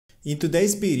In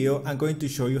today's video, I'm going to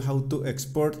show you how to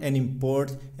export and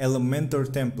import Elementor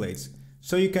templates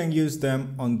so you can use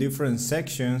them on different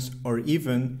sections or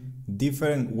even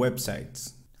different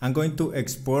websites. I'm going to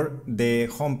export the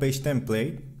homepage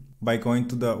template by going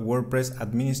to the WordPress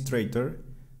administrator,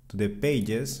 to the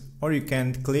pages, or you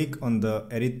can click on the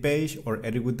edit page or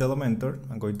edit with Elementor.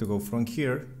 I'm going to go from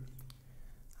here.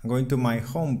 I'm going to my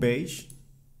home page,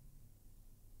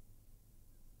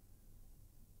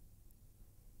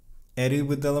 edit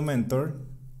with Elementor,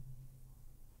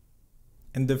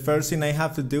 and the first thing I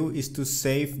have to do is to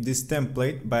save this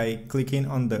template by clicking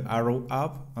on the arrow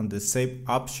up on the save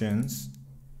options,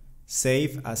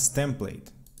 save as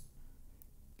template.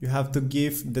 You have to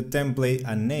give the template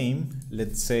a name,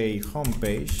 let's say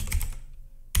homepage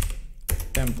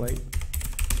template,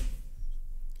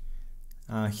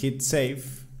 hit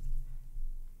save,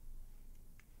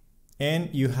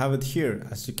 and you have it here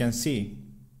as you can see.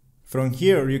 From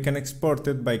here you can export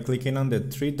it by clicking on the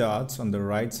three dots on the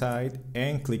right side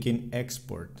and clicking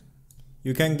export.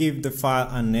 You can give the file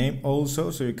a name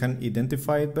also so you can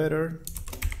identify it better,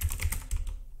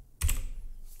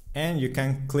 and you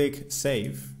can click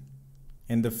save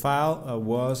and the file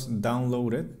was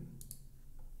downloaded.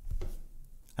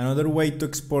 Another way to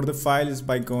export the file is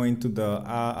by going to the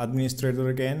administrator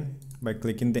again by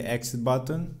clicking the exit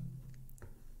button,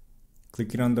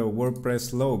 clicking on the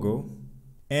WordPress logo,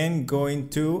 and going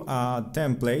to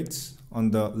templates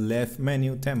on the left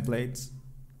menu, templates,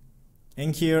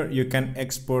 and here you can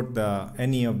export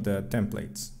any of the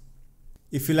templates.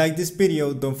 If you like this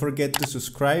video, don't forget to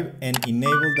subscribe and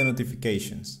enable the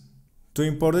notifications. To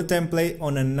import the template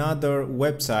on another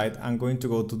website, I'm going to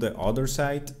go to the other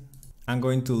site. I'm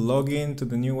going to log in to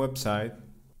the new website,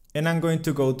 and I'm going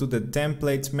to go to the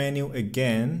templates menu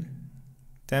again,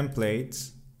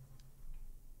 templates,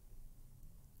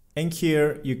 and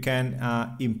here you can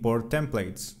import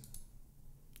templates.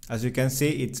 As you can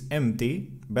see, it's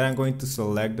empty, but I'm going to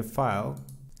select the file.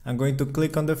 I'm going to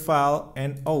click on the file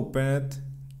and open it,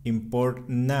 import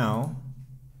now.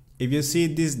 If you see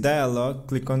this dialog,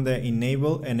 click on the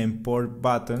enable and import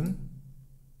button,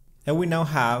 and we now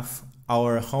have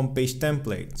our homepage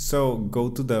template. So go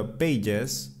to the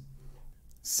pages,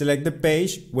 select the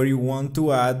page where you want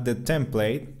to add the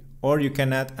template, or you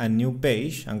can add a new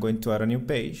page. I'm going to add a new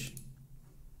page.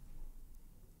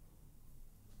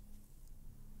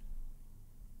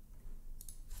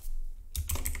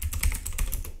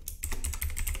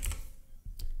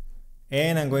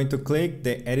 And I'm going to click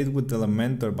the edit with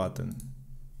Elementor button.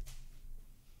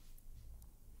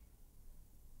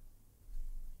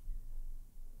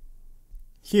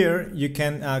 Here you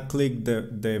can click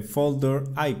the folder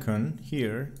icon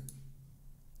here,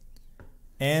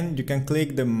 and you can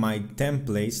click the My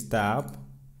Templates tab,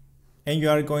 and you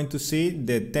are going to see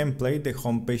the template, the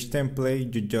homepage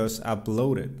template you just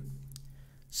uploaded.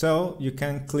 So you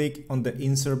can click on the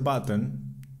insert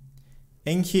button,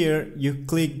 and here you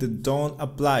click the don't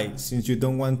apply since you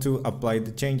don't want to apply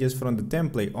the changes from the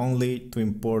template, only to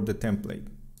import the template.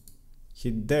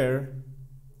 Hit there,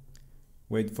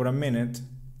 wait for a minute,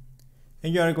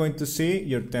 and you are going to see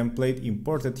your template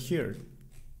imported here.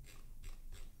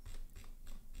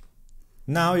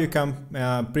 Now you can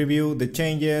preview the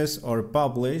changes or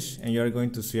publish, and you are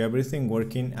going to see everything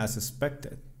working as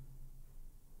expected.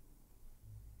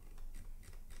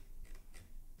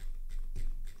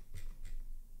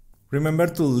 Remember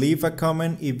to leave a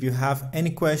comment if you have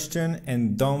any question,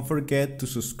 and don't forget to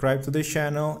subscribe to the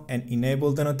channel and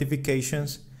enable the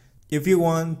notifications if you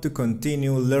want to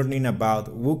continue learning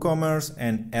about WooCommerce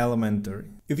and Elementor.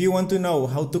 If you want to know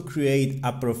how to create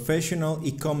a professional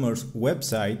e-commerce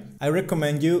website, I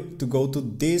recommend you to go to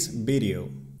this video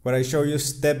where I show you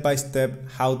step by step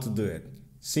how to do it.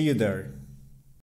 See you there.